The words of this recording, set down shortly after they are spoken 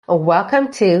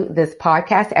Welcome to this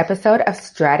podcast episode of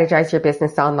Strategize Your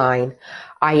Business Online.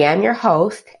 I am your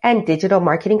host and digital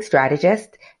marketing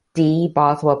strategist, Dee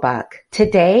Boswell Buck.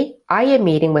 Today, I am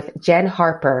meeting with Jen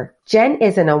Harper. Jen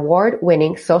is an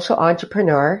award-winning social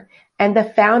entrepreneur and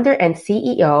the founder and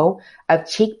CEO of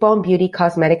Cheekbone Beauty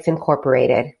Cosmetics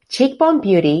Incorporated. Cheekbone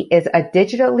Beauty is a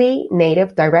digitally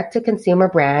native direct-to-consumer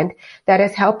brand that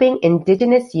is helping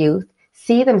Indigenous youth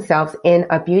see themselves in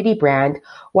a beauty brand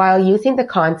while using the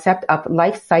concept of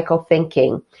life cycle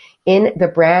thinking in the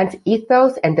brand's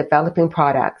ethos and developing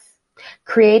products,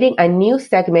 creating a new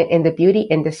segment in the beauty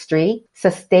industry,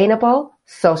 sustainable,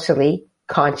 socially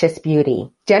conscious beauty.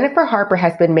 Jennifer Harper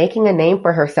has been making a name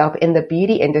for herself in the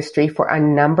beauty industry for a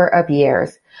number of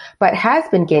years, but has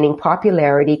been gaining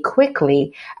popularity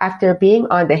quickly after being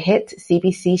on the hit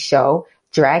CBC show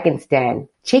Dragon's Den.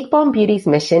 Cheekbone Beauty's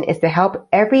mission is to help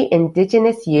every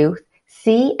Indigenous youth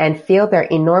see and feel their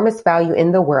enormous value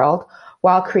in the world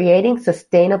while creating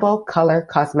sustainable color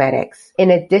cosmetics.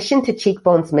 In addition to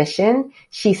Cheekbone's mission,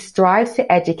 she strives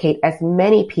to educate as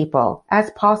many people as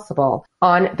possible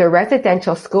on the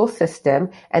residential school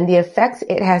system and the effects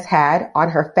it has had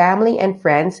on her family and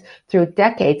friends through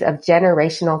decades of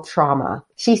generational trauma.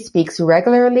 She speaks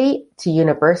regularly to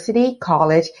university,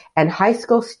 college, and high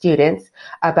school students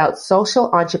about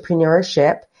social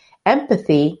entrepreneurship,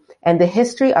 empathy, and the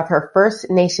history of her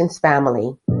First Nations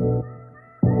family.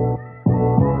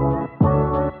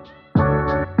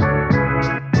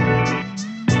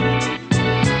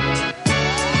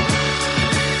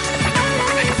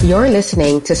 You're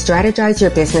listening to Strategize Your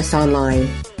Business Online,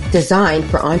 designed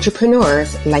for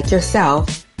entrepreneurs like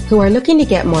yourself who are looking to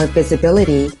get more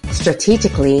visibility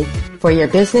strategically for your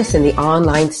business in the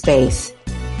online space.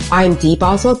 I'm Dee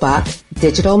Boswell Buck,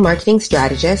 digital marketing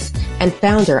strategist and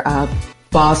founder of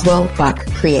Boswell Buck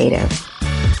Creative.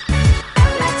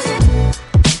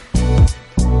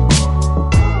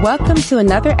 Welcome to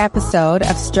another episode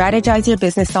of Strategize Your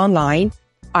Business Online.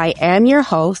 I am your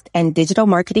host and digital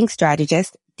marketing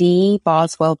strategist, Dee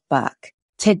Boswell Buck.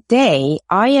 Today,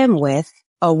 I am with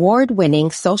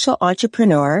award-winning social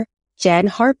entrepreneur, Jen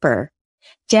Harper.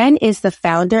 Jen is the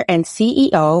founder and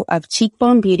CEO of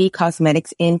Cheekbone Beauty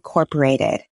Cosmetics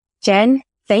Incorporated. Jen,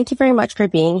 thank you very much for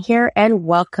being here and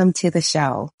welcome to the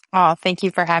show. Oh, thank you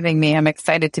for having me. I'm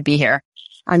excited to be here.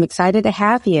 I'm excited to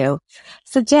have you.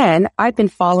 So Jen, I've been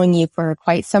following you for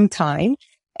quite some time,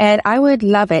 and I would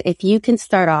love it if you can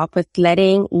start off with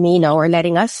letting me know or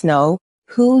letting us know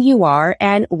who you are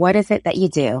and what is it that you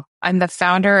do. I'm the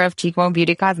founder of Cheekbone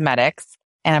Beauty Cosmetics,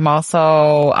 and I'm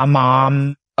also a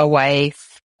mom, a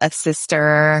wife, a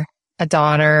sister, a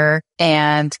daughter,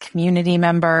 and community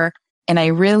member. And I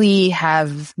really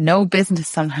have no business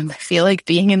sometimes. I feel like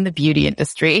being in the beauty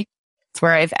industry. It's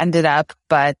where I've ended up.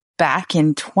 But back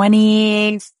in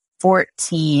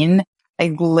 2014,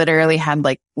 I literally had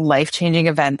like life-changing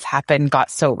events happen,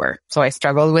 got sober. So I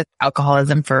struggled with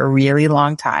alcoholism for a really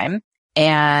long time.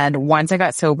 And once I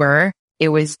got sober, it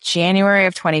was January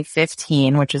of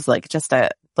 2015, which is like just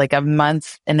a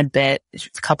month and a bit,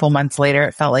 a couple months later,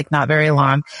 it felt like not very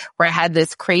long, where I had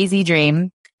this crazy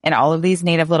dream and all of these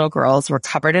native little girls were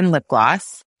covered in lip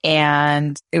gloss,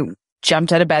 and it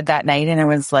jumped out of bed that night. And it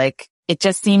was like, it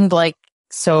just seemed like,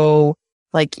 so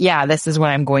like, yeah, this is what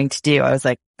I'm going to do. I was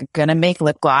like, I'm going to make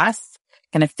lip gloss,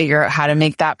 going to figure out how to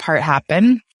make that part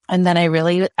happen. And then I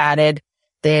really added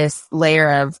this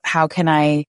layer of how can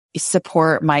I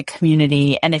support my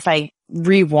community? And if I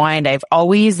rewind, I've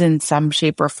always in some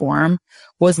shape or form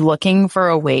was looking for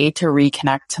a way to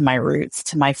reconnect to my roots,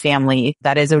 to my family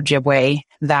that is Ojibwe,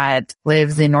 that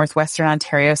lives in Northwestern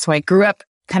Ontario. So I grew up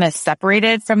kind of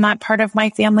separated from that part of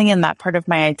my family and that part of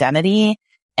my identity.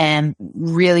 And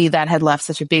really that had left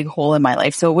such a big hole in my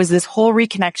life. So it was this whole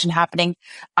reconnection happening.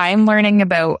 I'm learning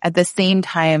about at the same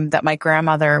time that my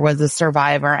grandmother was a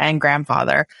survivor and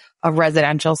grandfather of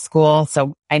residential school.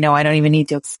 So I know I don't even need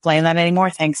to explain that anymore,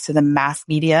 thanks to the mass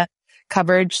media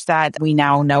coverage that we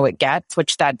now know it gets,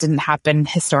 which that didn't happen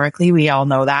historically. We all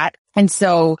know that. And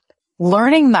so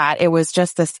learning that, it was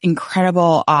just this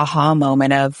incredible aha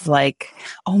moment of like,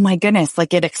 oh my goodness,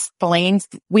 like it explains,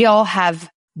 we all have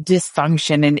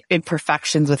dysfunction and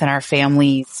imperfections within our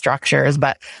family structures,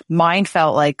 but mine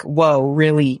felt like, whoa,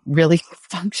 really, really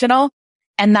functional.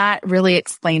 And that really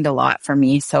explained a lot for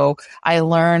me. So I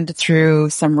learned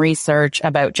through some research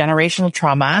about generational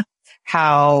trauma,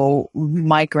 how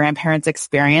my grandparents'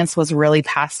 experience was really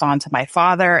passed on to my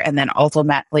father and then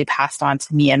ultimately passed on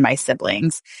to me and my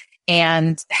siblings,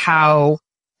 and how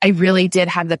I really did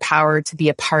have the power to be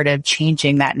a part of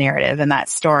changing that narrative and that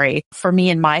story for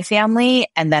me and my family,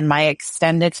 and then my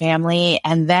extended family,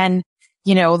 and then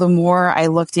the more I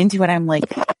looked into it, I'm like,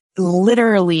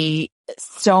 literally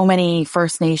so many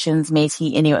First Nations,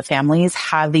 Métis, Inuit families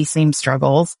have these same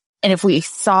struggles. And if we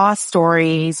saw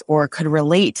stories or could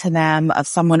relate to them of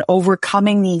someone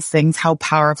overcoming these things, how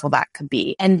powerful that could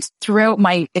be. And throughout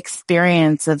my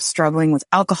experience of struggling with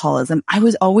alcoholism, I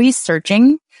was always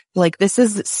searching, like, this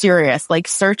is serious, like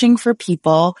searching for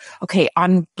people, okay,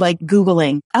 on like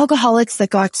Googling alcoholics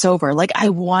that got sober. Like, I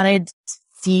wanted to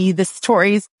see the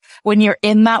stories. When you're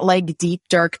in that like deep,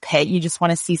 dark pit, you just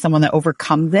want to see someone that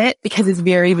overcomes it, because it's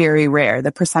very, very rare.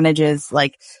 The percentages,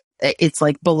 like, it's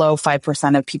like below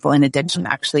 5% of people in addiction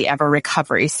actually ever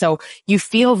recovery. So you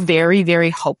feel very,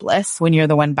 very hopeless when you're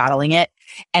the one battling it.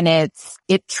 And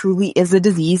it truly is a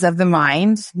disease of the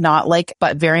mind,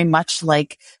 but very much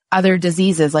like other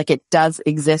diseases. Like, it does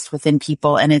exist within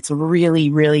people, and it's really,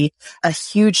 really a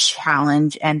huge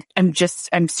challenge. And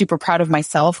I'm super proud of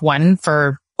myself, one,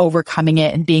 for overcoming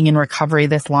it and being in recovery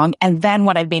this long. And then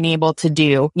what I've been able to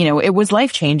do, it was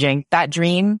life changing. That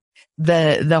dream,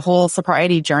 the whole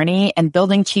sobriety journey and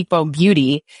building Cheekbone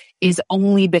Beauty is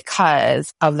only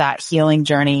because of that healing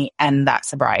journey and that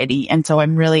sobriety. And so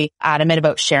I'm really adamant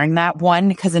about sharing that. One,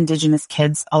 because Indigenous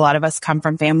kids, a lot of us come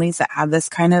from families that have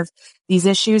these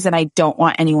issues. And I don't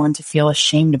want anyone to feel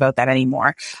ashamed about that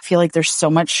anymore. I feel like there's so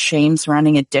much shame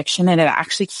surrounding addiction, and it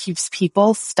actually keeps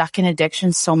people stuck in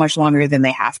addiction so much longer than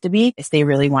they have to be if they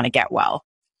really want to get well.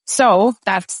 So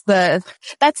that's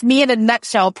me in a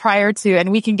nutshell prior to,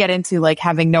 and we can get into like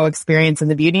having no experience in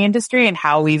the beauty industry and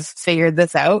how we've figured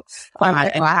this out.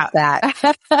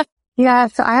 That. Yeah.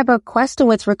 So I have a question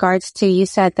with regards to, you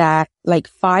said that like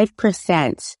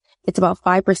 5%, it's about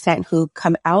 5% who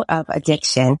come out of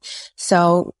addiction.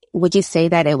 So would you say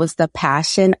that it was the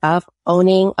passion of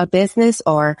owning a business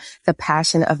or the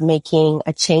passion of making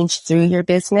a change through your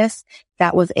business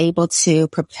that was able to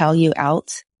propel you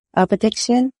out of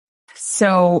addiction?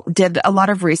 So did a lot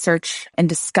of research and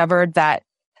discovered that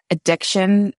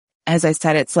addiction, as I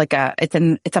said, it's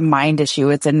a mind issue.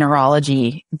 It's a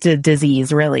neurology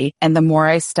disease, really. And the more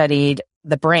I studied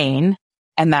the brain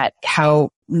and that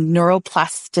how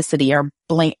neuroplasticity,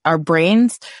 our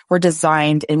brains were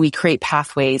designed and we create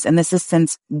pathways. And this is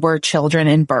since we're children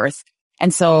in birth.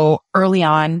 And so early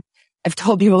on, I've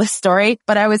told people this story,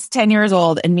 but I was 10 years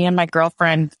old and me and my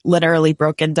girlfriend literally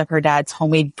broke into her dad's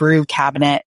homemade brew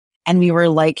cabinet. And we were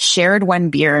like shared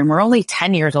one beer, and we're only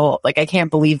 10 years old. Like, I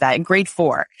can't believe that, in grade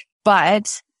 4,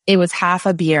 but it was half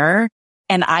a beer.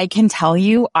 And I can tell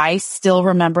you, I still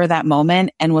remember that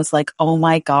moment and was like, oh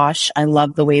my gosh, I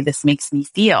love the way this makes me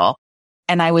feel.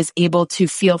 And I was able to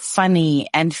feel funny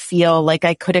and feel like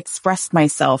I could express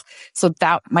myself. So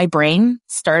that my brain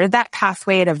started that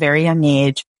pathway at a very young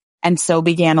age. And so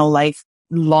began a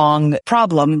lifelong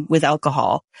problem with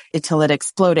alcohol until it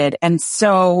exploded. And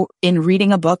so in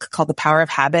reading a book called The Power of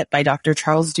Habit by Dr.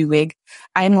 Charles Duhigg,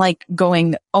 I'm like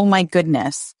going, oh my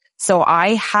goodness. So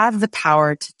I have the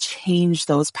power to change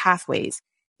those pathways.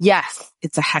 Yes,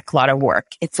 it's a heck lot of work.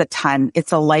 It's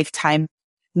a lifetime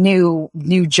new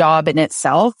job in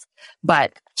itself,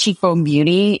 but Cheekbone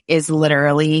Beauty is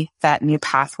literally that new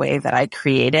pathway that I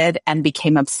created and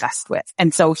became obsessed with.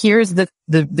 And so here's the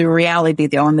reality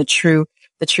though, and the true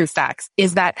facts.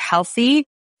 Is that healthy?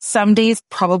 Some days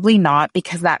probably not,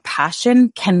 because that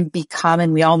passion can become,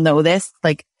 and we all know this,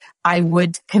 like, I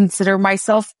would consider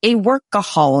myself a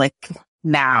workaholic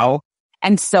now.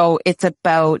 And so it's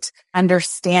about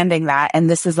understanding that. And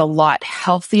this is a lot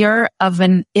healthier of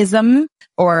an ism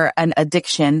or an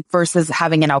addiction versus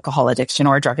having an alcohol addiction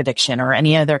or a drug addiction or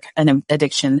any other an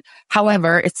addiction.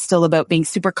 However, it's still about being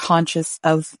super conscious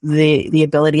of the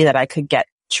ability that I could get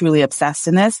truly obsessed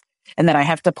in this, and that I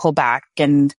have to pull back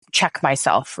and check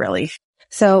myself, really.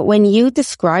 So when you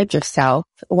described yourself,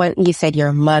 when you said you're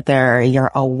a mother,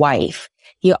 you're a wife,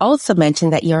 you also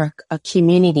mentioned that you're a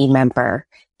community member.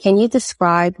 Can you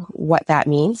describe what that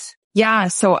means? Yeah.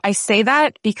 So I say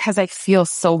that because I feel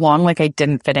so long like I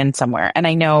didn't fit in somewhere. And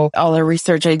I know all the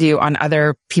research I do on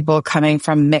other people coming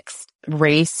from mixed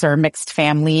race or mixed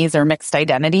families or mixed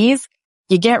identities,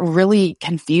 you get really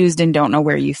confused and don't know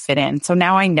where you fit in. So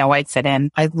now I know I fit in.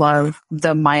 I love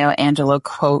the Maya Angelou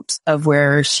quote of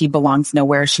where she belongs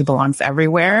nowhere, she belongs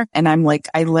everywhere. And I'm like,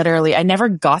 I never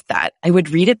got that. I would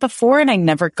read it before and I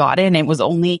never got it. And it was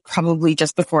only probably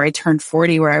just before I turned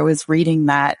 40 where I was reading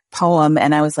that poem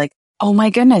and I was like, oh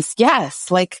my goodness,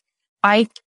 yes. Like I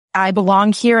I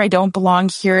belong here. I don't belong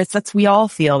here. We all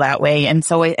feel that way. And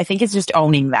so I think it's just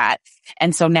owning that.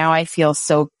 And so now I feel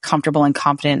so comfortable and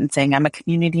confident in saying I'm a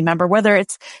community member, whether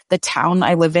it's the town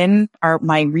I live in or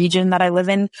my region that I live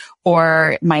in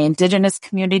or my Indigenous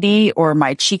community or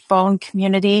my cheekbone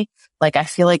community. Like I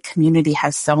feel like community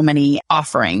has so many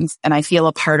offerings and I feel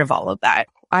a part of all of that.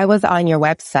 I was on your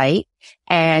website,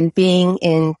 and being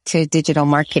into digital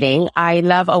marketing, I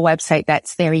love a website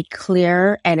that's very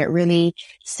clear and it really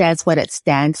says what it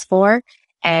stands for.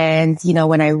 And,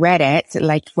 when I read it,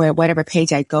 like whatever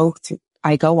page I go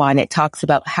on, it talks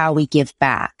about how we give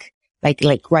back,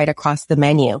 like right across the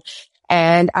menu.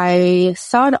 And I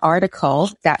saw an article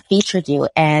that featured you,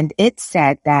 and it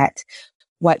said that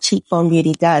what Cheekbone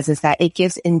Beauty does is that it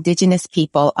gives Indigenous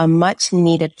people a much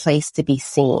needed place to be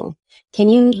seen. Can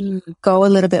you go a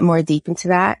little bit more deep into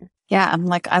that? Yeah, I'm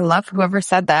like, I love whoever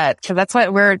said that. So that's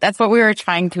what we were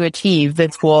trying to achieve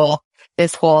this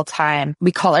whole time.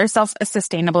 We call ourselves a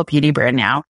sustainable beauty brand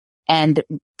now. And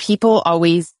people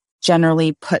always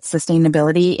generally put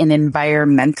sustainability in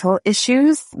environmental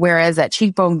issues. Whereas at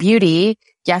Cheekbone Beauty,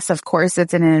 yes, of course,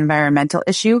 it's an environmental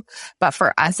issue, but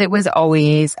for us, it was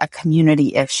always a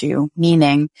community issue,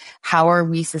 meaning how are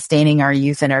we sustaining our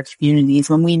youth and our communities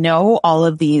when we know all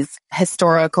of these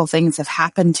historical things have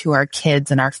happened to our kids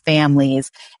and our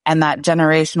families and that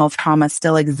generational trauma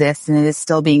still exists and it is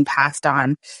still being passed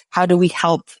on. How do we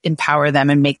help empower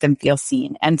them and make them feel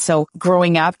seen? And so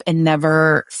growing up and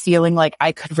never feeling like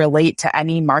I could relate to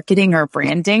any marketing or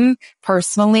branding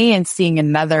personally and seeing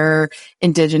another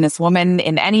Indigenous woman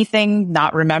in anything,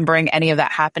 not remembering any of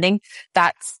that happening,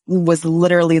 that was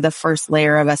literally the first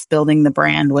layer of us building the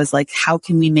brand was like, how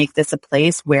can we make this a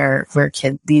place where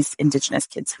these Indigenous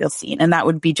kids feel seen? And that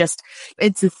would be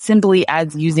it's as simply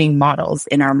as using models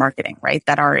in our marketing, right?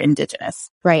 That are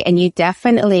Indigenous. Right. And you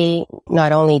definitely,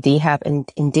 not only do you have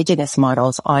Indigenous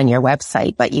models on your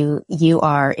website, but you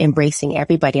are embracing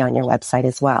everybody on your website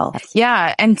as well.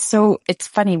 Yeah. And so it's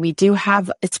funny.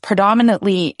 It's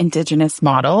predominantly Indigenous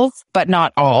models, but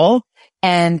not all.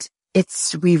 And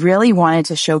we really wanted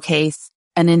to showcase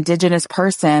an Indigenous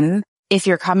person. If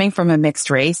you're coming from a mixed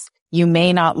race, you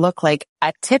may not look like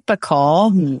a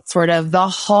typical sort of the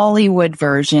Hollywood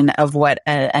version of what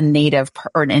a Native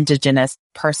or an Indigenous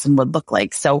person would look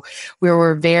like. So we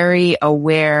were very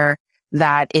aware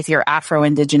that if you're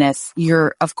Afro-Indigenous,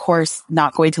 you're of course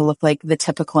not going to look like the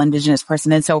typical Indigenous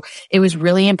person. And so it was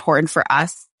really important for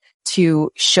us to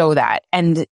show that.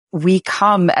 And we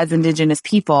come as Indigenous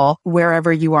people,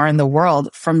 wherever you are in the world,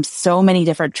 from so many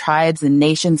different tribes and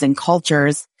nations and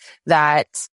cultures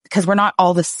because we're not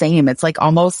all the same. It's like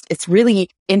it's really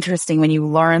interesting when you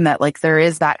learn that like there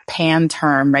is that pan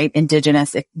term, right?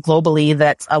 Indigenous globally,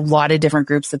 that's a lot of different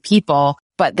groups of people,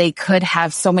 but they could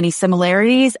have so many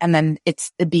similarities and then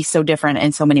it'd be so different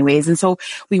in so many ways. And so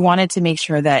we wanted to make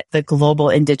sure that the global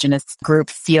Indigenous group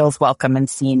feels welcome and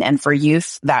seen. And for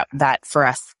youth, that for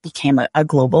us became a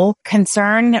global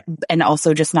concern, and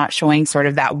also just not showing sort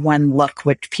of that one look,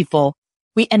 which people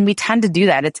we tend to do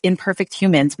that. It's imperfect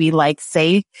humans. We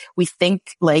think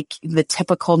like the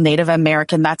typical Native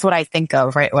American. That's what I think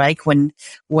of, right? Like when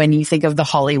you think of the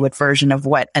Hollywood version of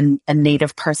what a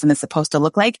Native person is supposed to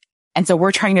look like. And so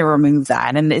we're trying to remove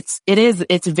that. And it's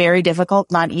very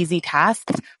difficult, not easy task,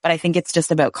 but I think it's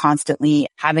just about constantly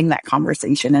having that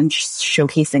conversation and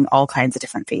showcasing all kinds of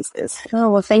different faces. Oh,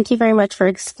 well, thank you very much for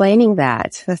explaining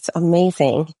that. That's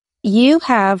amazing. You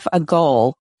have a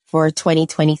goal for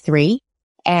 2023.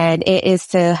 And it is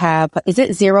to have, is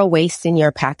it zero waste in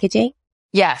your packaging?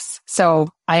 Yes. So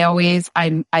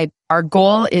our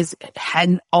goal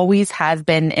always has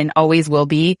been and always will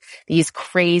be these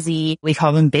crazy, we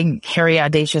call them big, hairy,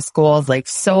 audacious goals, like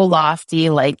so lofty,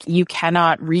 like you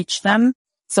cannot reach them.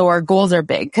 So our goals are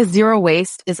big because zero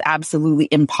waste is absolutely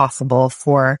impossible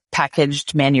for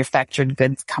packaged manufactured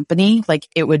goods company. Like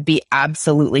it would be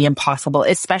absolutely impossible,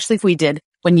 especially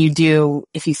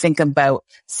if you think about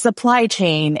supply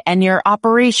chain and your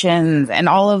operations and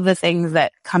all of the things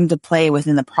that come to play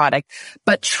within the product.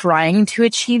 But trying to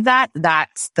achieve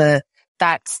that's the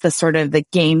sort of the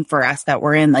game for us that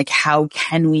we're in. Like, how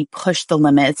can we push the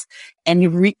limits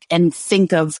and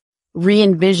think of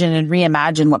re-envision and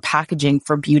reimagine what packaging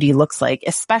for beauty looks like,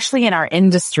 especially in our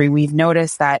industry. We've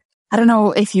noticed that, I don't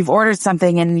know if you've ordered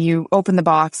something and you open the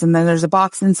box and then there's a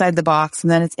box inside the box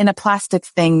and then it's in a plastic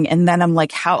thing. And then I'm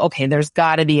like, there's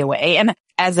gotta be a way. And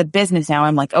as a business now,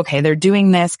 I'm like, okay, they're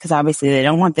doing this because obviously they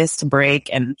don't want this to break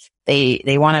and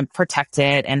they want to protect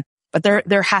it. But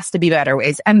there has to be better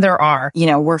ways. And there are,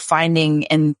 we're finding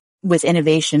in with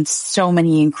innovation, so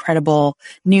many incredible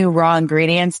new raw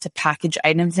ingredients to package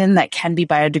items in that can be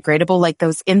biodegradable, like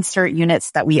those insert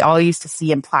units that we all used to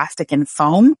see in plastic and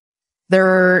foam.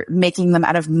 They're making them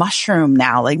out of mushroom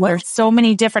now. Like there's so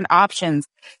many different options.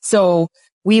 So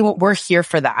we're here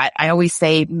for that. I always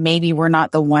say maybe we're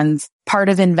not the ones part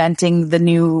of inventing the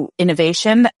new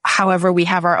innovation. However, we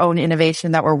have our own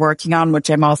innovation that we're working on, which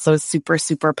I'm also super,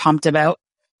 super pumped about.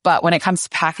 But when it comes to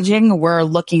packaging, we're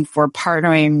looking for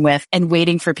partnering with and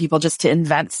waiting for people just to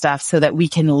invent stuff so that we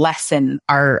can lessen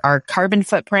our carbon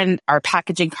footprint, our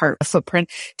packaging footprint,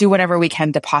 do whatever we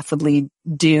can to possibly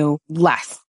do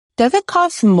less. Does it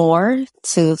cost more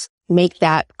to make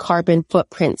that carbon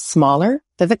footprint smaller?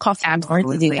 Does it cost more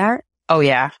to do that? Oh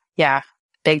yeah. Yeah.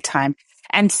 Big time.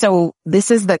 And so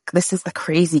this is the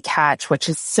crazy catch, which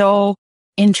is so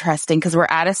interesting because we're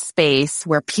at a space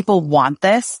where people want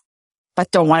this,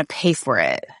 but don't want to pay for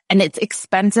it. And it's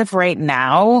expensive right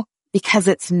now because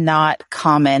it's not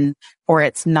common or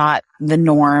it's not the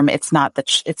norm. It's not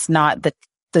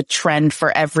the trend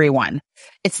for everyone.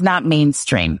 It's not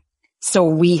mainstream. So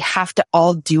we have to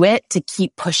all do it to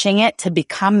keep pushing it to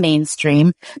become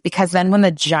mainstream, because then when the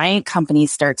giant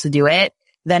companies start to do it,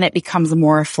 then it becomes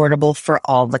more affordable for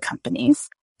all the companies.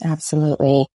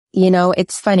 Absolutely. You know,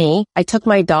 it's funny. I took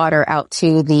my daughter out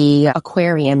to the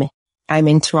aquarium. I'm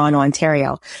in Toronto,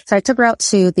 Ontario. So I took her out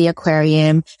to the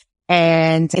aquarium,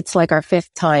 and it's like our 5th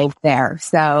time there.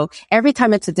 So every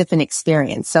time it's a different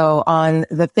experience. So on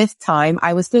the 5th time,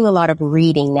 I was doing a lot of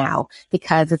reading now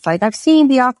because it's like, I've seen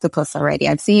the octopus already.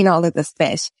 I've seen all of this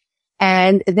fish.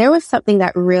 And there was something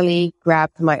that really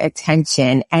grabbed my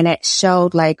attention, and it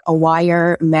showed like a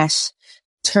wire mesh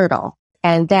turtle.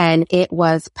 And then it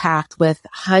was packed with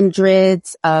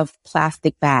hundreds of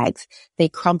plastic bags. They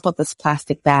crumpled this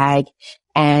plastic bag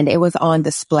and it was on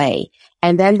display.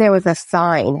 And then there was a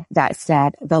sign that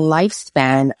said the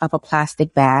lifespan of a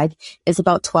plastic bag is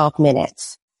about 12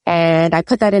 minutes. And I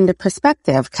put that into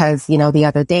perspective because, you know, the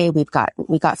other day we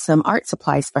got some art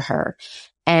supplies for her.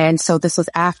 And so this was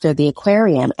after the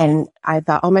aquarium. And I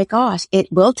thought, oh my gosh,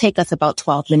 it will take us about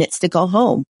 12 minutes to go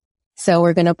home. So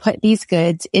we're going to put these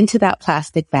goods into that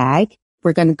plastic bag.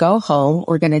 We're going to go home.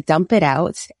 We're going to dump it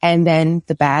out. And then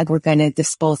the bag, we're going to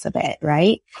dispose of it.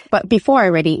 Right. But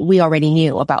before we already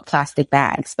knew about plastic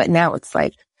bags, but now it's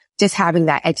like just having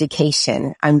that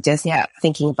education. I'm just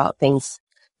thinking about things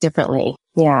differently.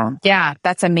 Yeah. Yeah.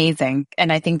 That's amazing.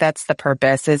 And I think that's the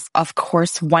purpose is, of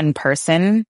course, one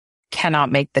person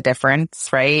cannot make the difference.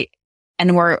 Right.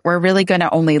 And we're really going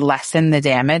to only lessen the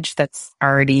damage that's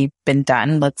already been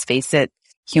done. Let's face it,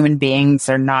 human beings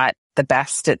are not the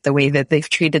best at the way that they've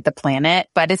treated the planet.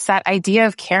 But it's that idea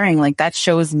of caring, like that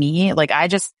shows me, like I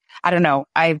don't know,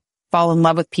 I fall in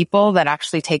love with people that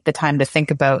actually take the time to think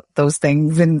about those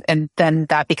things, and then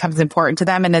that becomes important to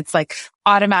them. And it's like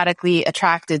automatically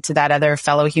attracted to that other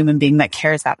fellow human being that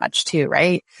cares that much too,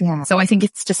 right? Yeah. So I think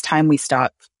it's just time we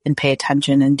stop and pay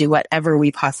attention and do whatever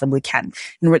we possibly can.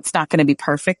 And it's not going to be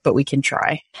perfect, but we can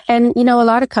try. And, you know, a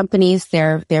lot of companies,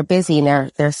 they're busy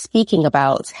and they're speaking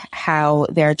about how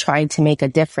they're trying to make a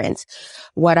difference.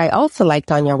 What I also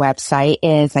liked on your website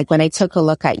is like when I took a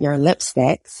look at your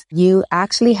lipsticks, you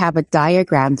actually have a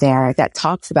diagram there that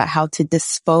talks about how to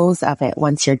dispose of it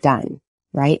once you're done,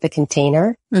 right? The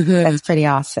container. Mm-hmm. That's pretty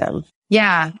awesome.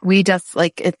 Yeah. We just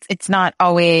like, it's not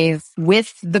always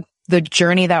with the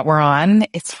journey that we're on.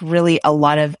 It's really a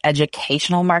lot of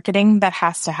educational marketing that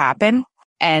has to happen.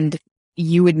 And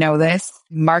you would know this.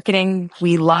 Marketing,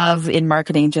 we love in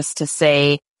marketing just to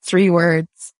say 3 words,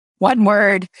 1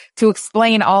 word to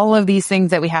explain all of these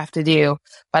things that we have to do.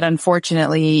 But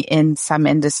unfortunately, in some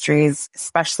industries,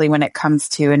 especially when it comes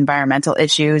to environmental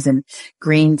issues and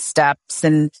green steps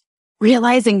and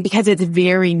realizing because it's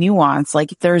very nuanced,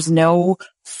 like there's no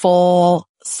full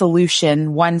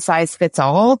solution, one size fits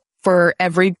all for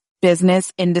every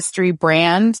business, industry,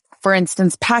 brand. For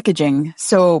instance, packaging.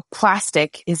 So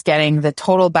plastic is getting the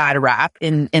total bad rap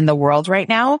in the world right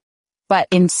now. But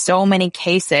in so many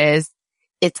cases,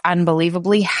 it's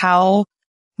unbelievably how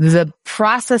the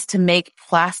process to make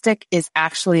plastic is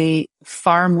actually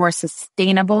far more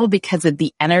sustainable because of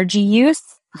the energy use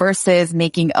versus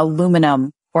making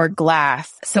aluminum or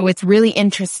glass. So it's really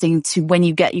interesting to when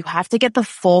you have to get the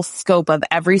full scope of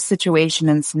every situation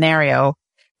and scenario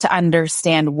to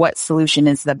understand what solution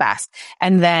is the best.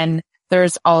 And then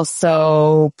There's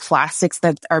also plastics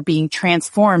that are being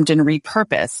transformed and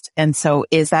repurposed. And so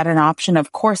is that an option?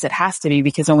 Of course it has to be,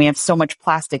 because when we have so much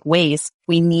plastic waste,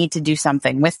 we need to do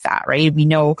something with that, right?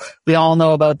 We all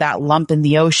know about that lump in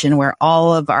the ocean where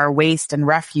all of our waste and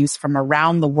refuse from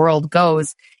around the world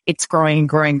goes. It's growing and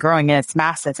growing and growing, and it's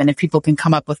massive. And if people can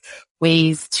come up with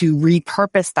ways to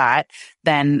repurpose that,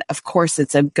 then of course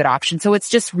it's a good option. So it's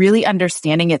just really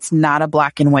understanding it's not a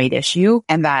black and white issue,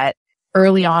 and that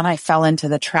early on, I fell into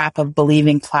the trap of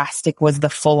believing plastic was the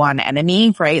full-on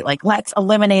enemy, right? Like, let's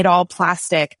eliminate all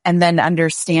plastic, and then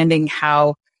understanding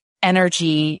how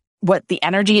what the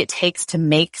energy it takes to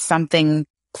make something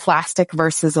plastic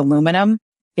versus aluminum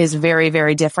is very,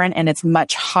 very different. And it's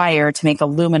much higher to make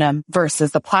aluminum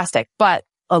versus the plastic. But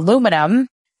aluminum,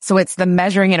 so it's the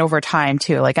measuring it over time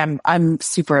too. Like I'm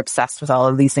super obsessed with all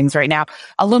of these things right now.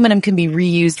 Aluminum can be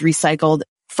reused, recycled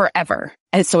forever.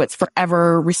 And so it's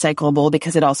forever recyclable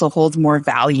because it also holds more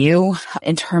value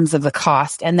in terms of the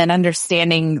cost. And then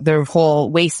understanding the whole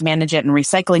waste management and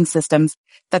recycling systems,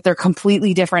 that they're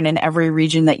completely different in every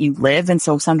region that you live. And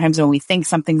so sometimes when we think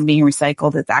something's being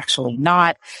recycled, it's actually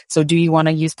not. So do you want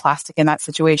to use plastic in that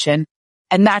situation?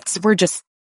 And we're just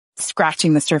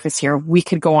scratching the surface here. We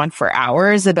could go on for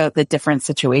hours about the different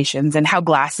situations and how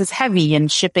glass is heavy, and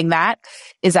shipping that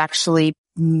is actually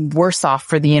worse off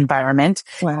for the environment,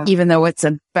 wow, even though it's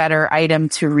a better item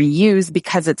to reuse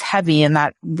because it's heavy, and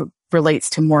that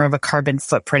relates to more of a carbon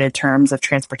footprint in terms of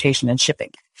transportation and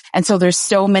shipping. And so there's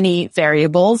so many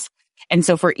variables. And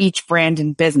so for each brand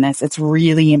and business, it's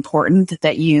really important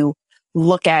that you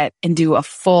look at and do a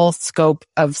full scope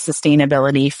of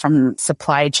sustainability, from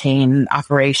supply chain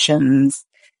operations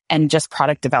and just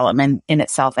product development in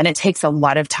itself. And it takes a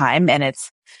lot of time, and it's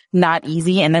not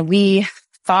easy. And then we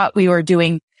thought we were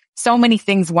doing so many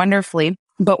things wonderfully,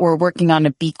 but we're working on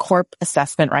a B Corp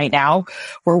assessment right now.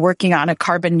 We're working on a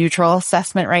carbon neutral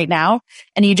assessment right now.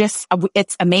 And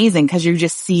it's amazing because you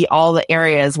just see all the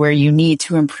areas where you need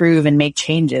to improve and make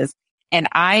changes. And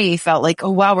I felt like,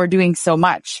 oh, wow, we're doing so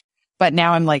much. But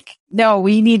now I'm like, no,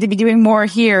 we need to be doing more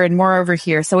here and more over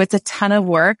here. So it's a ton of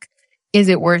work. Is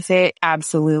it worth it?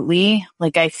 Absolutely.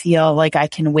 Like, I feel like I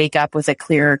can wake up with a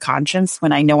clearer conscience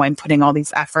when I know I'm putting all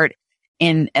these effort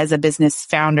in as a business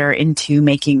founder into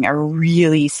making a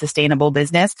really sustainable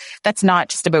business. That's not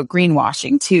just about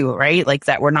greenwashing too, right? Like,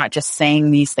 that we're not just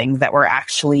saying these things, that we're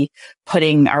actually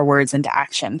putting our words into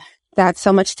action. That's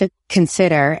so much to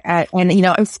consider. And,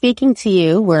 I'm speaking to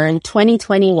you. We're in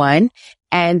 2021.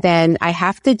 And then I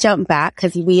have to jump back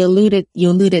because you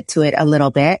alluded to it a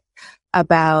little bit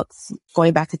about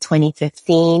going back to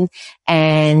 2015,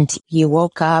 and you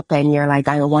woke up and you're like,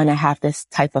 I want to have this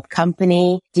type of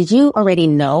company. Did you already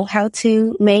know how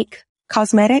to make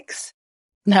cosmetics?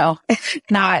 No,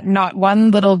 not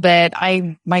one little bit.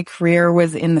 My career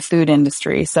was in the food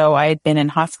industry. So I had been in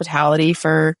hospitality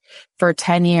for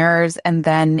 10 years, and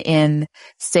then in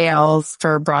sales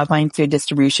for broadline food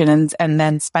distribution, and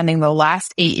then spending the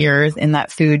last 8 years in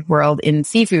that food world in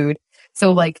seafood.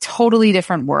 So like totally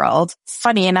different world.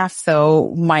 Funny enough,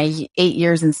 though, my 8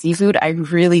 years in seafood, I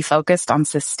really focused on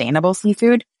sustainable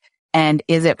seafood. And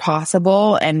is it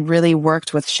possible? And really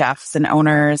worked with chefs and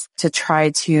owners to try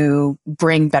to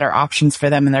bring better options for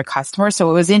them and their customers. So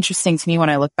it was interesting to me when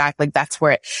I look back, like that's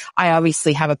where I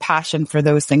obviously have a passion for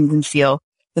those things and feel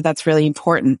that that's really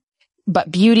important.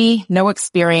 But beauty, no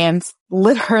experience,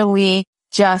 literally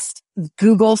just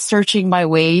Google searching my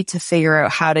way to figure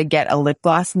out how to get a lip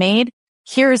gloss made.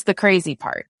 Here's the crazy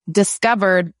part.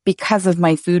 Discovered, because of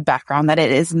my food background, that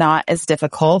it is not as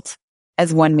difficult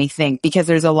as one may think, because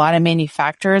there's a lot of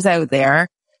manufacturers out there,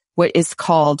 what is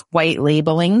called white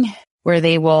labeling, where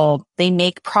they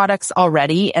make products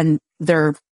already and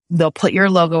they'll put your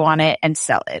logo on it and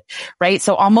sell it, right?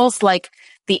 So almost like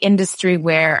the industry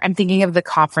where I'm thinking of the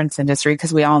conference industry,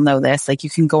 because we all know this, like you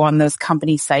can go on those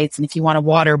company sites, and if you want a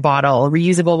water bottle, a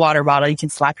reusable water bottle, you can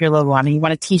slap your logo on it. You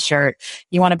want a t-shirt,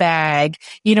 you want a bag,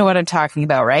 you know what I'm talking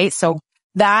about, right? So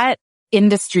that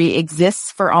industry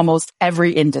exists for almost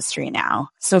every industry now.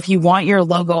 So if you want your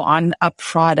logo on a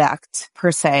product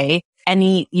per se,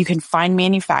 you can find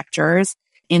manufacturers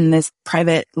in this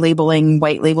private labeling,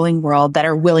 white labeling world that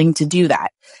are willing to do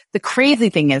that. The crazy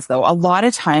thing is though, a lot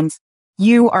of times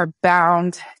you are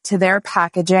bound to their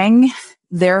packaging,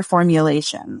 their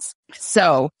formulations.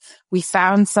 So we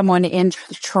found someone in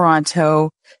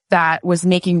Toronto that was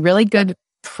making really good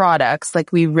products.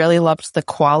 Like, we really loved the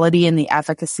quality and the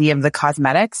efficacy of the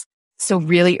cosmetics. So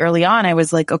really early on, I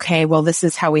was like, okay, well, this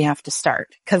is how we have to start,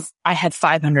 because I had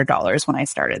 $500 when I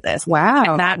started this. Wow.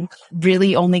 And that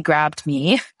really only grabbed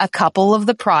me a couple of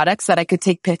the products that I could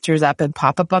take pictures up and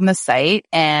pop up on the site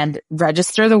and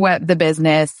register the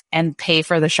business and pay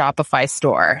for the Shopify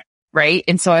store. Right.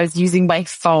 And so I was using my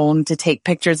phone to take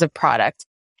pictures of product.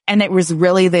 And it was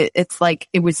really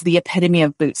it was the epitome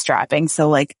of bootstrapping. So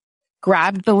like,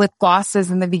 grabbed the lip glosses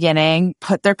in the beginning,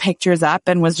 put their pictures up,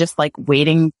 and was just like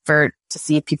waiting to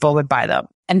see if people would buy them.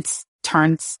 And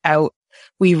turns out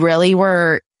we really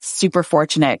were super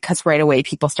fortunate, because right away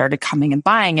people started coming and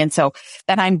buying. And so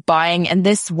then I'm buying, and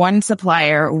this one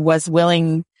supplier was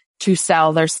willing to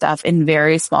sell their stuff in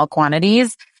very small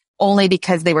quantities, only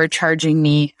because they were charging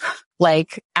me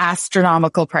like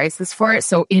astronomical prices for it.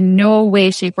 So in no way,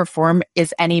 shape, or form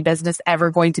is any business ever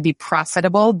going to be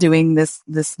profitable doing this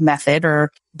method.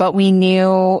 But I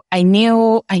knew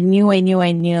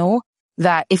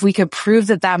that if we could prove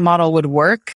that model would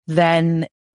work, then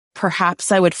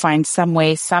perhaps I would find some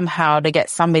way somehow to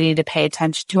get somebody to pay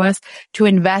attention to us, to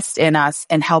invest in us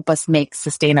and help us make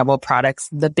sustainable products,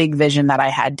 the big vision that I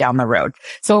had down the road.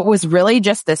 So it was really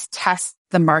just this test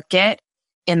the market.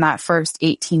 In that first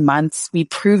 18 months, we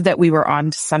proved that we were on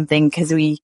to something, because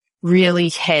we really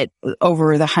hit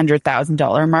over the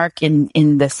 $100,000 mark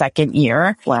in the second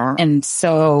year. Wow. And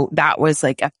so that was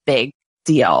like a big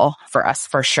deal for us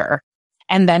for sure.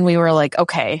 And then we were like,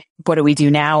 okay, what do we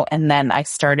do now? And then I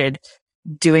started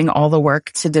doing all the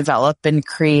work to develop and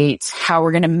create how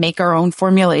we're going to make our own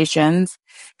formulations,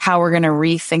 how we're going to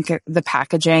rethink the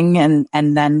packaging,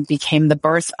 and then became the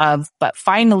birth of, but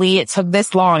finally it took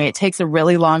this long. It takes a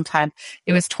really long time.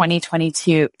 It was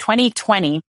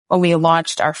 2020 when we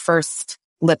launched our first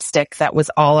lipstick that was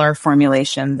all our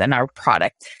formulations and our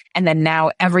product. And then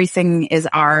now everything is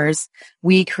ours.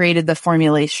 We created the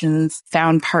formulations,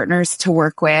 found partners to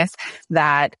work with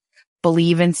that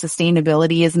believe in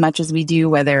sustainability as much as we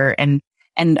do,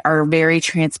 and are very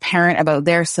transparent about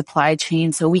their supply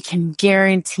chain, so we can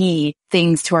guarantee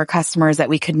things to our customers that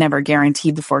we could never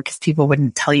guarantee before, because people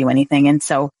wouldn't tell you anything. And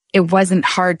so it wasn't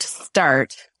hard to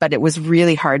start, but it was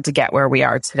really hard to get where we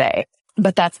are today.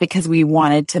 But that's because we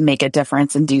wanted to make a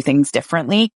difference and do things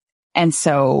differently. And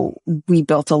so we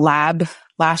built a lab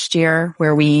last year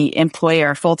where we employ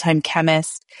our full-time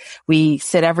chemist. We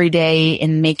sit every day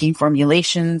in making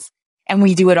formulations, and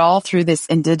we do it all through this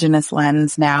Indigenous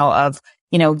lens now of,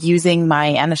 using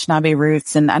my Anishinaabe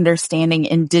roots and understanding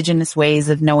Indigenous ways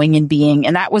of knowing and being.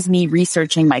 And that was me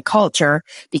researching my culture,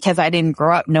 because I didn't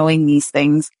grow up knowing these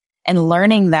things, and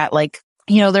learning that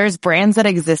there's brands that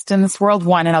exist in this world.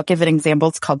 One, and I'll give an example,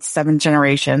 it's called 7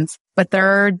 Generations. But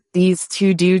there are these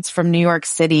 2 dudes from New York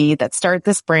City that start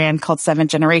this brand called 7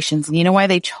 Generations. And you know why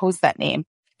they chose that name?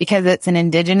 Because it's an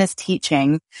Indigenous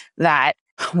teaching that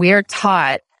we are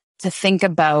taught to think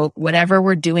about whatever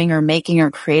we're doing or making or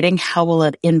creating, how will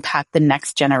it impact the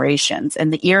next generations?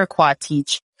 And the Iroquois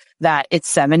teach that it's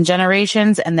 7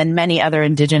 generations. And then many other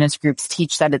Indigenous groups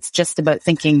teach that it's just about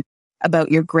thinking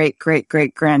about your great, great,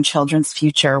 great grandchildren's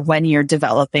future when you're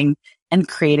developing and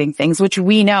creating things, which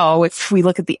we know, if we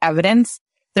look at the evidence,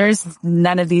 there's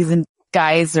none of these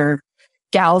guys or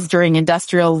gals during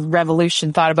Industrial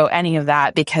Revolution thought about any of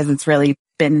that, because it's really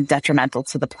been detrimental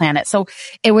to the planet. So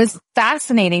it was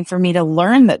fascinating for me to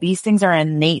learn that these things are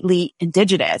innately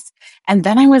Indigenous. And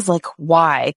then I was like,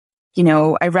 why?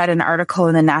 I read an article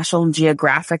in the National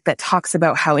Geographic that talks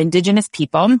about how Indigenous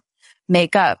people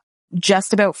make up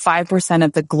just about 5%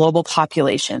 of the global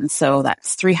population. So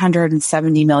that's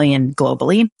 370 million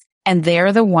globally. And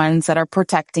they're the ones that are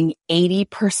protecting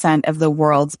 80% of the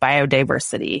world's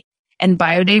biodiversity. And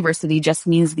biodiversity just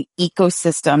means the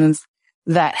ecosystems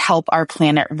that help our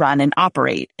planet run and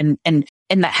operate. And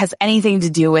that has anything to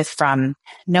do with from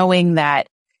knowing that,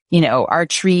 our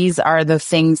trees are the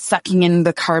things sucking in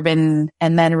the carbon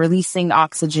and then releasing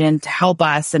oxygen to help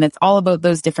us. And it's all about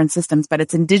those different systems, but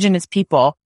it's Indigenous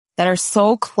people that are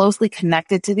so closely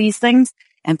connected to these things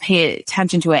and pay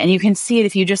attention to it. And you can see it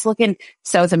if you just look in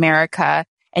South America,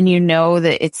 and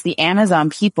that it's the Amazon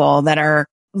people that are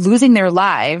losing their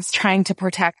lives trying to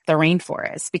protect the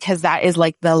rainforest, because that is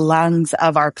like the lungs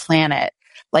of our planet.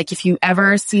 Like if you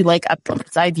ever see like a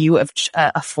bird's eye view of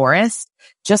a forest,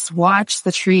 just watch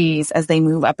the trees as they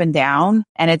move up and down.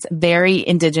 And it's very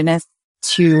Indigenous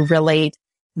to relate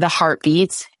the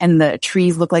heartbeat, and the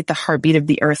trees look like the heartbeat of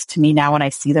the earth to me now when I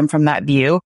see them from that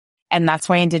view. And that's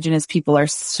why Indigenous people are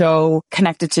so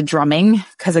connected to drumming,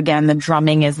 because again, the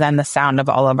drumming is then the sound of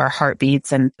all of our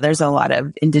heartbeats. And there's a lot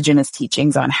of Indigenous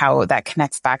teachings on how that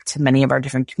connects back to many of our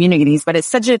different communities. But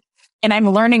it's and I'm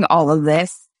learning all of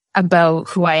this about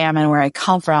who I am and where I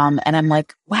come from. And I'm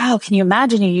like, wow, can you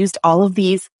imagine you used all of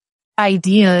these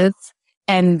ideas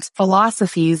and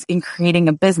philosophies in creating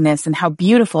a business and how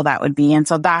beautiful that would be. And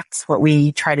so that's what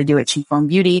we try to do at Cheekbone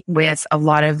Beauty with a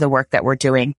lot of the work that we're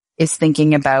doing is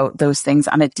thinking about those things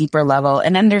on a deeper level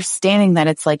and understanding that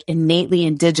it's like innately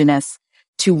indigenous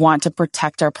to want to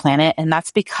protect our planet. And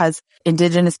that's because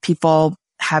indigenous people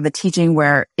have a teaching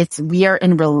where we are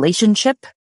in relationship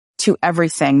to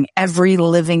everything, every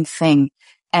living thing.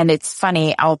 And it's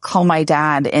funny, I'll call my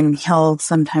dad and he'll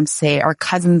sometimes say, our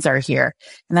cousins are here.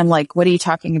 And I'm like, what are you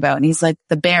talking about? And he's like,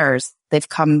 the bears, they've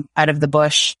come out of the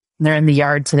bush. They're in the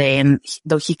yard today. And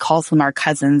though he calls them our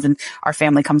cousins and our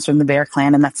family comes from the Bear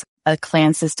Clan, and that's a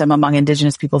clan system among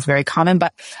indigenous people is very common.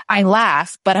 But I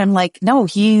laugh, but I'm like, no,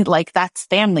 that's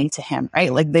family to him,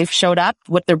 right? Like they've showed up,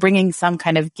 they're bringing some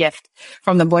kind of gift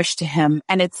from the bush to him.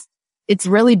 And it's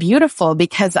really beautiful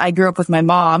because I grew up with my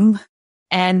mom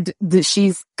and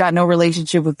she's got no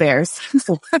relationship with bears.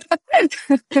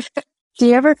 Do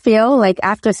you ever feel like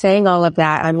after saying all of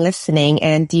that, I'm listening,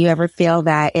 and do you ever feel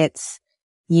that it's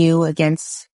you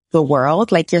against the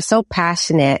world? Like you're so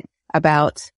passionate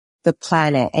about the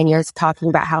planet and you're talking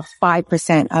about how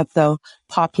 5% of the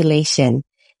population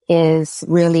is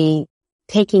really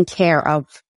taking care of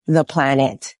the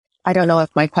planet. I don't know if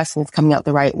my question is coming out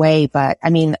the right way, but I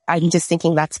mean, I'm just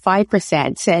thinking that's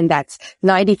 5% and that's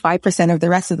 95% of the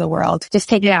rest of the world just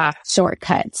taking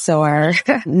shortcuts or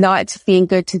not being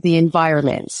good to the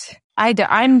environment.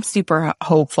 I'm super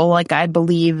hopeful. Like I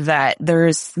believe that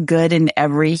there's good in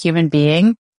every human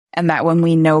being and that when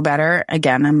we know better,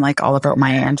 again, I'm like all about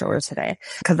Maya Angelou today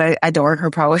because I adore her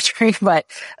poetry, but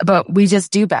we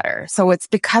just do better. So it's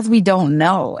because we don't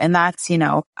know. And that's,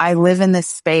 I live in this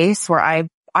space where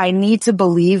I need to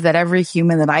believe that every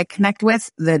human that I connect with,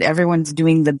 that everyone's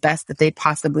doing the best that they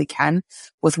possibly can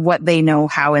with what they know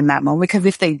how in that moment. Because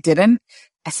if they didn't,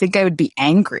 I think I would be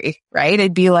angry, right?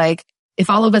 It'd be like, if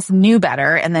all of us knew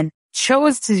better and then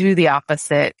chose to do the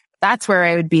opposite, that's where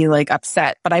I would be like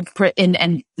upset. But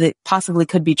and it possibly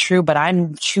could be true, but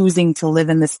I'm choosing to live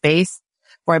in the space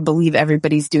where I believe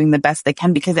everybody's doing the best they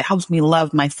can because it helps me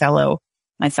love my fellow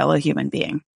human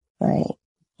being. Right.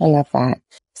 I love that.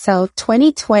 So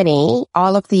 2020,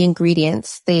 all of the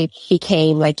ingredients, they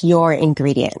became like your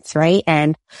ingredients, right?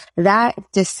 And that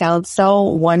just sounds so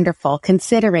wonderful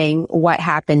considering what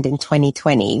happened in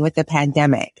 2020 with the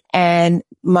pandemic. And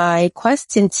my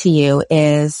question to you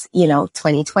is,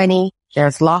 2020,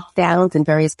 there's lockdowns in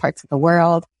various parts of the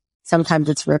world. Sometimes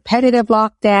it's repetitive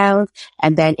lockdowns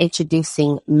and then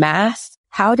introducing masks.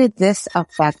 How did this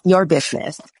affect your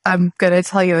business? I'm going to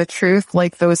tell you the truth.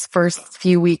 Like those first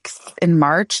few weeks in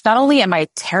March, not only am I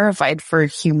terrified for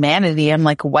humanity, I'm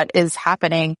like, what is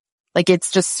happening? Like,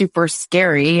 it's just super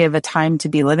scary of a time to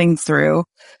be living through.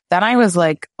 Then I was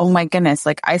like, oh my goodness,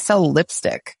 like I sell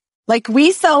lipstick. Like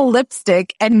we sell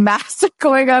lipstick and masks are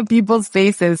going on people's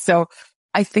faces. So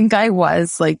I think I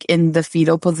was like in the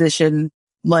fetal position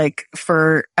like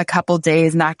for a couple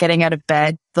days, not getting out of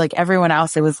bed. Like everyone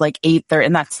else, it was like 8:30,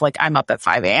 and that's like, I'm up at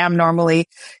 5 a.m. normally.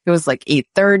 It was like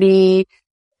 8:30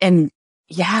 and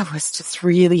yeah, it was just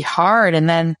really hard. And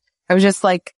then I was just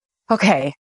like,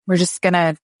 okay, we're just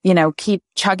gonna, keep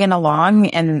chugging along.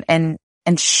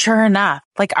 And sure enough,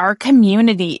 like our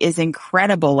community is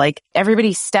incredible. Like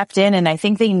everybody stepped in and I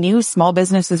think they knew small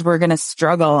businesses were going to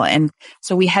struggle. And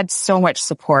so we had so much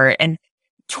support, and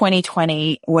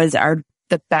 2020 was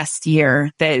the best year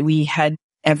that we had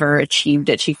ever achieved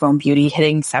at Cheekbone Beauty,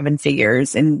 hitting 7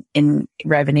 figures in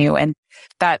revenue. And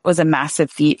that was a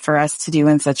massive feat for us to do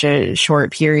in such a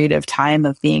short period of time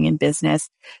of being in business.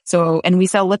 So, and we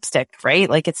sell lipstick, right?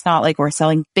 Like it's not like we're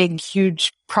selling big,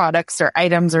 huge products or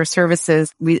items or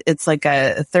services. It's like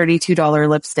a $32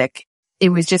 lipstick. It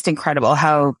was just incredible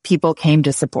how people came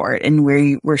to support, and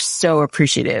we were so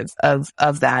appreciative of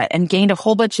that, and gained a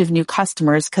whole bunch of new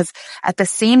customers because at the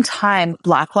same time,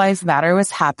 Black Lives Matter was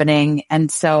happening.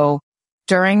 And so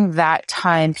during that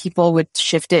time, people would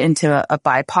shift it into a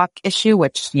BIPOC issue,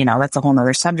 which, that's a whole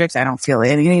nother subject. I don't feel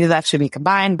any of that should be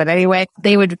combined. But anyway,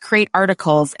 they would create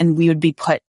articles and we would be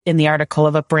put in the article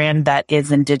of a brand that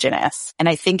is indigenous. And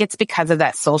I think it's because of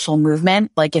that social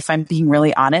movement. Like if I'm being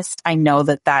really honest, I know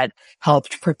that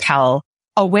helped propel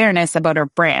awareness about our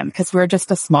brand because we're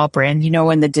just a small brand.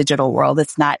 In the digital world,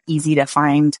 it's not easy to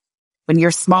find. When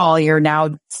you're small, you're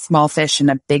now small fish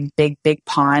in a big, big, big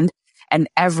pond. And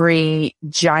every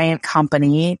giant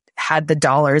company had the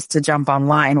dollars to jump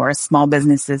online, whereas small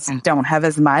businesses don't have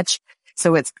as much.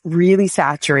 So it's really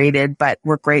saturated, but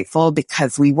we're grateful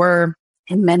because we were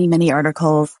in many, many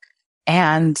articles,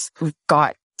 and we've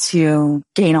got to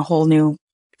gain a whole new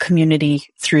community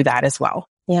through that as well.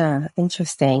 Yeah,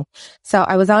 interesting. So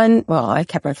I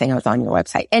kept on saying I was on your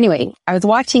website. Anyway, I was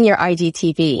watching your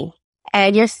IGTV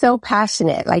and you're so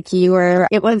passionate. Like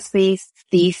it was the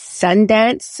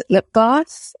Sundance lip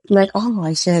gloss. I'm like,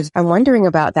 I'm wondering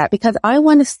about that because I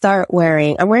want to start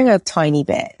I'm wearing a tiny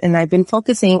bit and I've been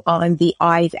focusing on the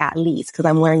eyes at least because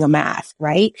I'm wearing a mask,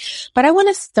 right? But I want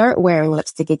to start wearing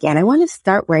lipstick again. I want to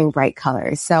start wearing bright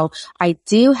colors. So I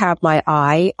do have my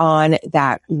eye on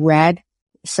that red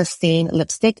Sustain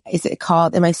lipstick. Is it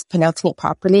called, am I pronouncing it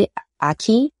properly?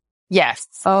 Aki? Yes.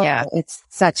 Oh, yeah. It's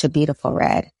such a beautiful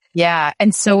red. Yeah.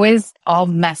 And so I'll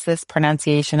mess this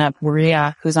pronunciation up.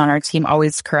 Maria, who's on our team,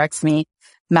 always corrects me.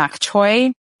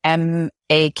 Makchoy,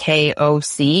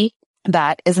 Makoc.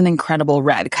 That is an incredible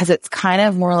red because it's kind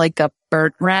of more like a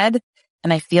burnt red.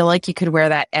 And I feel like you could wear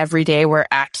that every day where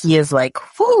Aki is like,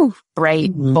 whoo,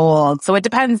 bright, bold. So it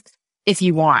depends if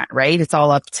you want, right? It's all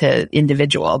up to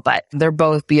individual, but they're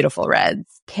both beautiful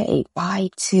reds. Okay, buy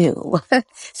two.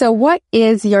 So what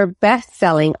is your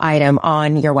best-selling item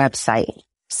on your website?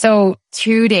 So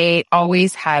to date,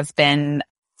 always has been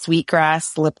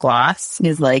Sweetgrass lip gloss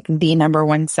is like the number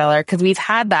one seller because we've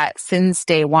had that since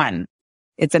day one.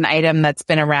 It's an item that's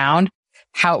been around.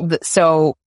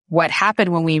 So what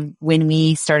happened when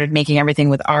we started making everything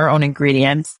with our own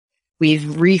ingredients, we've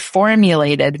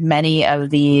reformulated many of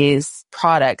these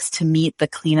products to meet the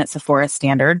Clean at Sephora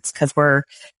standards because we're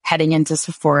heading into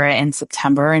Sephora in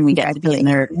September and we get to be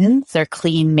in their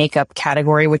clean makeup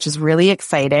category, which is really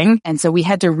exciting. And so we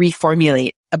had to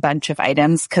reformulate a bunch of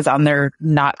items because on their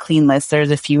not clean list,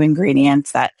 there's a few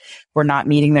ingredients that were not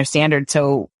meeting their standards.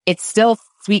 So it's still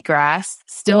Sweetgrass,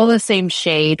 still the same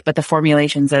shade, but the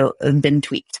formulations have been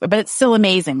tweaked. But it's still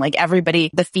amazing. Like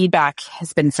the feedback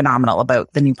has been phenomenal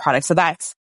about the new product. So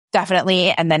that's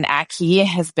definitely. And then Aki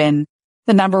has been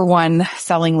the number one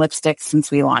selling lipstick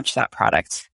since we launched that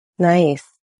product. Nice.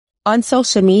 On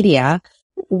social media,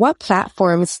 what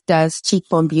platforms does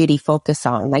Cheekbone Beauty focus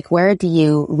on? Like where do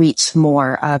you reach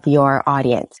more of your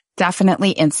audience?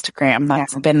 Definitely Instagram.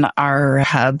 That's been our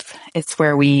hub. It's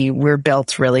where we're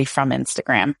built really from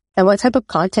Instagram. And what type of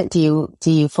content do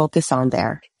you focus on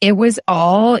there? It was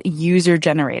all user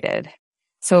generated.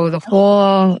 So the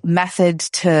whole method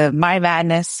to my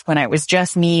madness when it was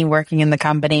just me working in the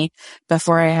company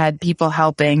before I had people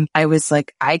helping, I was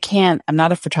like, I'm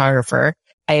not a photographer.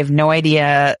 I have no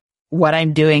idea what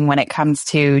I'm doing when it comes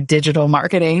to digital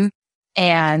marketing.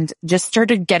 And just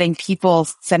started getting people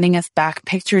sending us back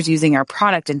pictures using our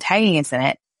product and tagging us in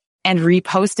it and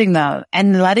reposting them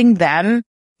and letting them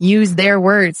use their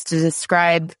words to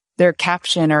describe their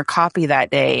caption or copy that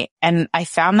day. And I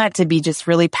found that to be just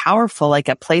really powerful, like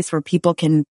a place where people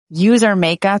can use our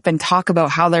makeup and talk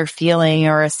about how they're feeling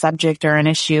or a subject or an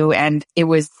issue. And it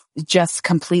was just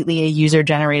completely a user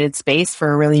generated space for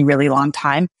a really, really long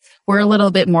time. We're a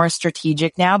little bit more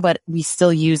strategic now, but we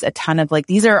still use a ton of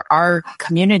these are our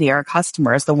community, our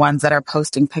customers, the ones that are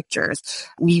posting pictures.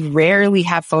 We rarely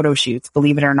have photo shoots,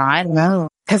 believe it or not. Wow.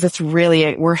 Cause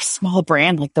we're a small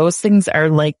brand. Like those things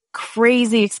are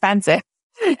crazy expensive.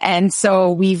 And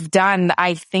so we've done,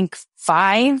 I think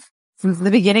 5 since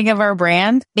the beginning of our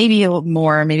brand, maybe a little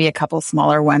more, maybe a couple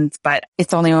smaller ones, but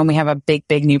it's only when we have a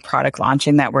big new product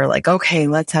launching that we're like, okay,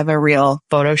 let's have a real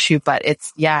photo shoot. But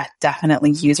it's,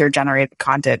 definitely user generated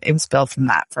content. It was built from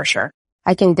that for sure.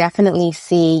 I can definitely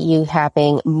see you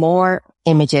having more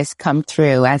images come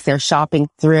through as they're shopping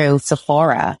through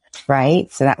Sephora,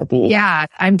 right? So that would be. Yeah.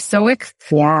 I'm so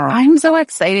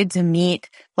excited to meet,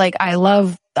 I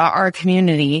love our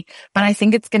community, but I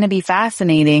think it's going to be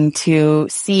fascinating to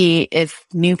see if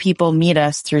new people meet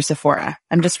us through Sephora.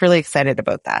 I'm just really excited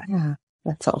about that. Yeah.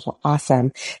 That's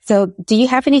awesome. So do you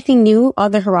have anything new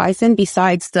on the horizon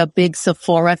besides the big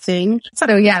Sephora thing? So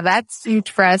that's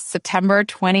huge for us. September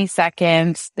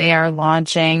 22nd, they are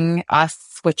launching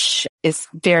us, which is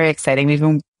very exciting. We've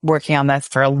been working on this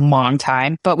for a long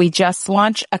time, but we just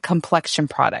launched a complexion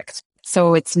product.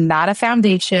 So it's not a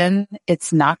foundation.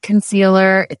 It's not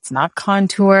concealer. It's not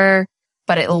contour,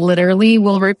 but it literally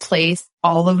will replace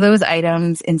all of those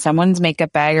items in someone's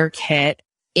makeup bag or kit.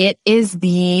 It is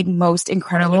the most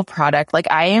incredible product.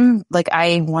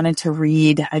 I wanted to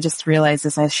read, I just realized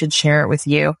this, I should share it with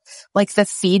you. The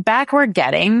feedback we're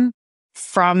getting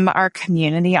from our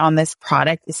community on this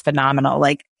product is phenomenal.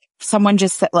 Someone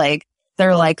just said,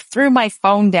 they're threw my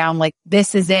phone down,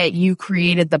 this is it. You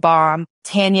created the bomb.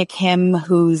 Tanya Kim,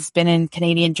 who's been in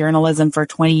Canadian journalism for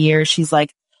 20 years, she's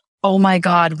like, oh my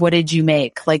God, what did you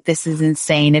make? This is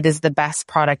insane. It is the best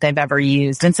product I've ever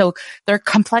used. And so they're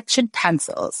complexion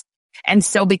pencils. And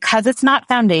so because it's not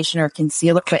foundation or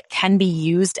concealer, but can be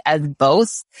used as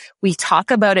both, we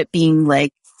talk about it being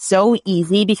like so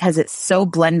easy because it's so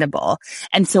blendable.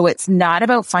 And so it's not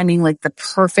about finding like the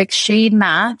perfect shade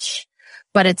match,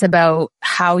 but it's about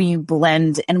how you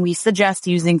blend. And we suggest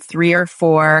using 3 or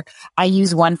 4. I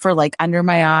use one for like under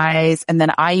my eyes. And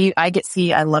then I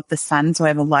love the sun. So I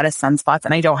have a lot of sunspots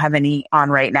and I don't have any on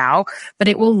right now, but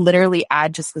it will literally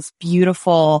add just this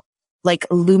beautiful, like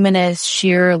luminous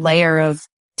sheer layer of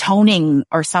toning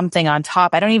or something on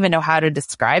top. I don't even know how to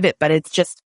describe it, but it's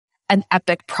just an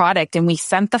epic product. And we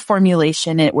sent the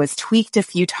formulation. It was tweaked a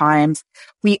few times.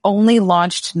 We only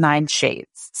launched 9 shades.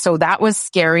 So that was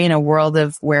scary in a world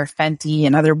of where Fenty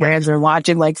and other brands are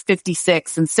launching like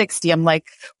 56 and 60. I'm like,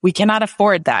 we cannot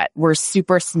afford that. We're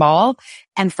super small.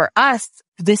 And for us,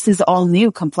 this is all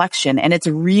new complexion and it's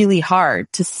really hard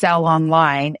to sell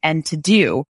online and to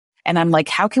do. And I'm like,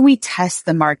 how can we test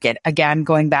the market? Again,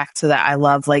 going back to that, I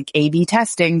love like A/B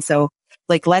testing. So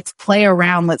like, let's play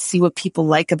around. Let's see what people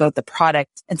like about the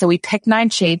product. And so we picked 9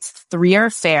 shades. 3 are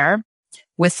fair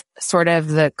with sort of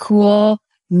the cool,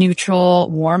 neutral,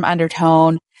 warm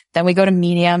undertone. Then we go to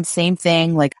medium, same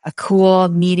thing, like a cool,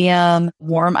 medium,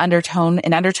 warm undertone.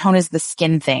 An undertone is the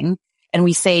skin thing. And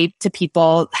we say to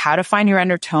people how to find your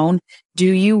undertone. Do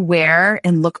you wear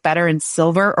and look better in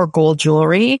silver or gold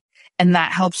jewelry? And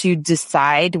that helps you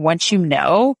decide once you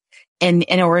know. And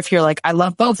or if you're like, I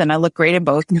love both and I look great in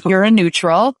both, you're a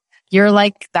neutral. You're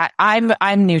like that.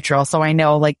 I'm neutral. So I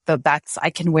know like I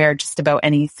can wear just about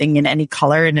anything in any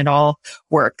color and it all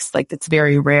works. Like it's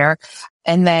very rare.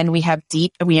 And then we have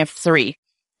deep and we have 3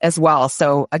 as well.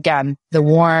 So again, the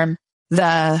warm,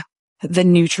 the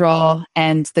neutral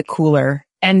and the cooler.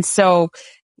 And so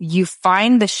you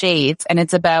find the shades and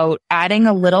it's about adding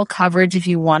a little coverage if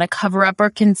you want to cover up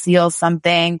or conceal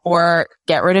something or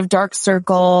get rid of dark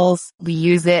circles. We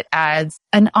use it as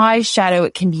an eyeshadow.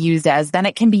 It can be used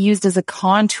as a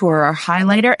contour or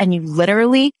highlighter. And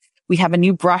we have a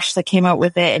new brush that came out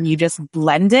with it and you just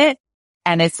blend it.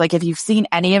 And it's like, if you've seen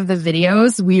any of the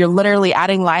videos, we are literally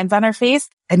adding lines on our face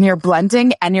and you're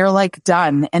blending and you're like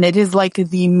done. And it is like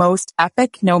the most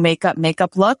epic no makeup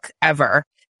look ever.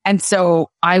 And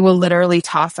so I will literally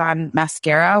toss on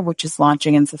mascara, which is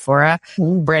launching in Sephora,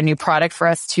 brand new product for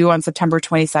us too on September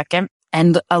 22nd,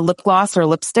 and a lip gloss or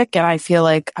lipstick. And I feel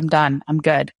like I'm done. I'm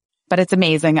good. But it's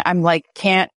amazing. I'm like,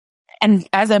 and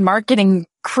as a marketing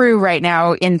crew right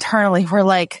now, internally, we're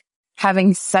like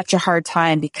having such a hard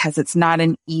time because it's not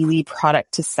an easy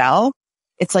product to sell.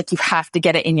 It's like you have to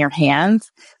get it in your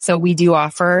hands. So we do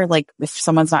offer, like, if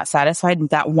someone's not satisfied,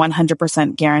 that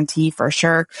 100% guarantee for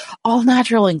sure. All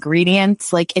natural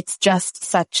ingredients. Like, it's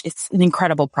an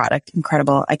incredible product.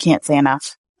 Incredible. I can't say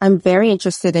enough. I'm very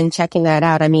interested in checking that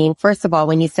out. I mean, first of all,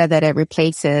 when you said that it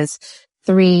replaces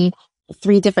 3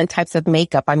 different types of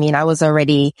makeup, I mean, I was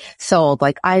already sold.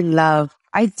 Like,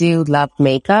 I do love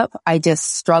makeup. I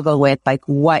just struggle with like,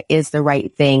 what is the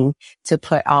right thing to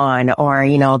put on or,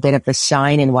 a bit of the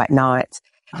shine and whatnot.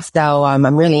 So, I'm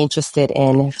really interested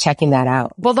in checking that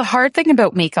out. Well, the hard thing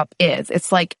about makeup is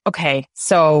it's like, okay,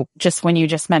 so just when you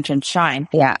just mentioned shine.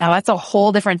 Yeah. Now that's a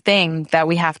whole different thing that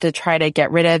we have to try to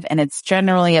get rid of. And it's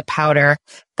generally a powder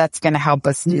that's going to help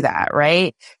us do that.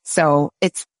 Right. So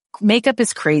makeup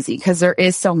is crazy because there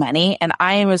is so many. And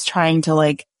I was trying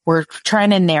to we're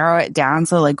trying to narrow it down.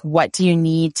 So like, what do you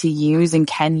need to use and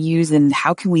can use and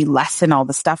how can we lessen all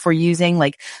the stuff we're using,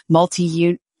 like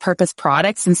multi-purpose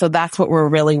products? And so that's what we're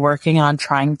really working on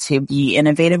trying to be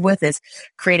innovative with, is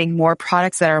creating more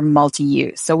products that are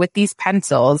multi-use. So with these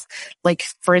pencils, like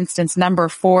for instance, number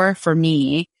 4 for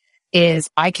me is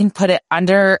I can put it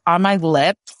on my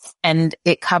lips and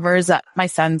it covers up my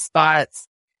sunspots.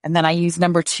 And then I use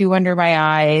number 2 under my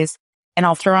eyes and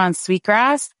I'll throw on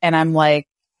Sweetgrass and I'm like,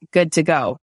 good to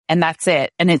go. And that's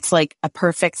it. And it's like a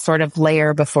perfect sort of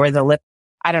layer before the lip.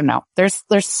 I don't know. There's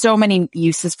so many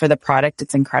uses for the product.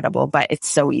 It's incredible, but it's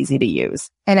so easy to use.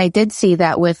 And I did see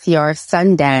that with your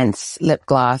Sundance lip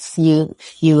gloss, you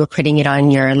were putting it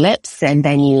on your lips and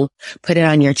then you put it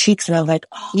on your cheeks. And I was like,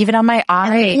 oh, even on my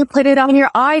eye. You put it on your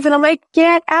eyes and I'm like,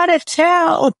 get out of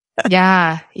town.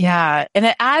 Yeah. Yeah. And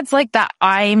it adds like that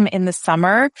I'm in the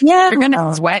summer. Yeah. You're going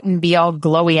to sweat and be all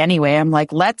glowy anyway. I'm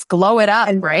like, let's glow it up,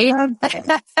 right?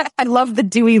 I love the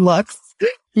dewy looks.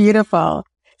 Beautiful.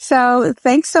 So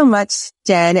thanks so much,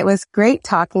 Jen. It was great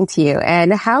talking to you.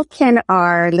 And how can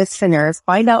our listeners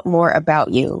find out more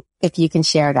about you? If you can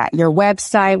share that, your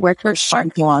website, where can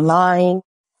find you online?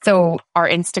 So our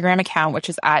Instagram account, which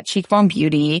is at Cheekbone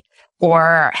Beauty,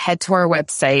 or head to our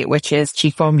website, which is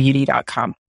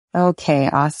cheekbonebeauty.com. Okay,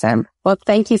 awesome. Well,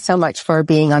 thank you so much for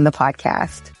being on the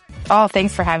podcast. Oh,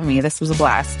 thanks for having me. This was a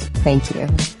blast. Thank you.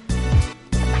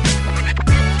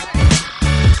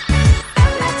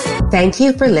 Thank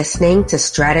you for listening to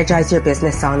Strategize Your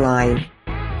Business Online.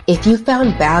 If you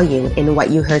found value in what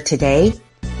you heard today,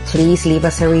 please leave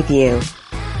us a review.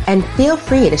 And feel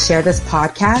free to share this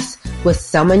podcast with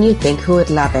someone you think who would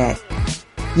love it.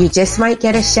 You just might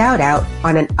get a shout out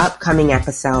on an upcoming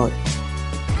episode.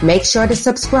 Make sure to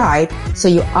subscribe so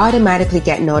you automatically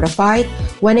get notified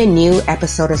when a new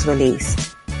episode is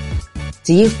released.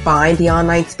 Do you find the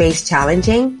online space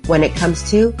challenging when it comes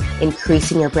to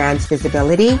increasing your brand's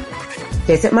visibility?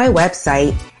 Visit my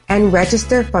website and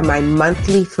register for my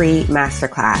monthly free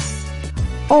masterclass.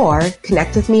 Or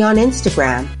connect with me on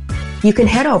Instagram. You can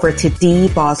head over to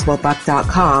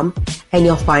dboswellbuck.com and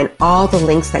you'll find all the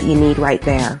links that you need right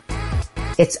there.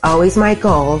 It's always my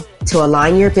goal to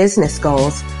align your business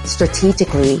goals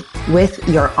strategically with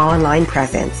your online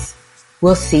presence.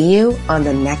 We'll see you on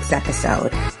the next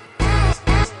episode.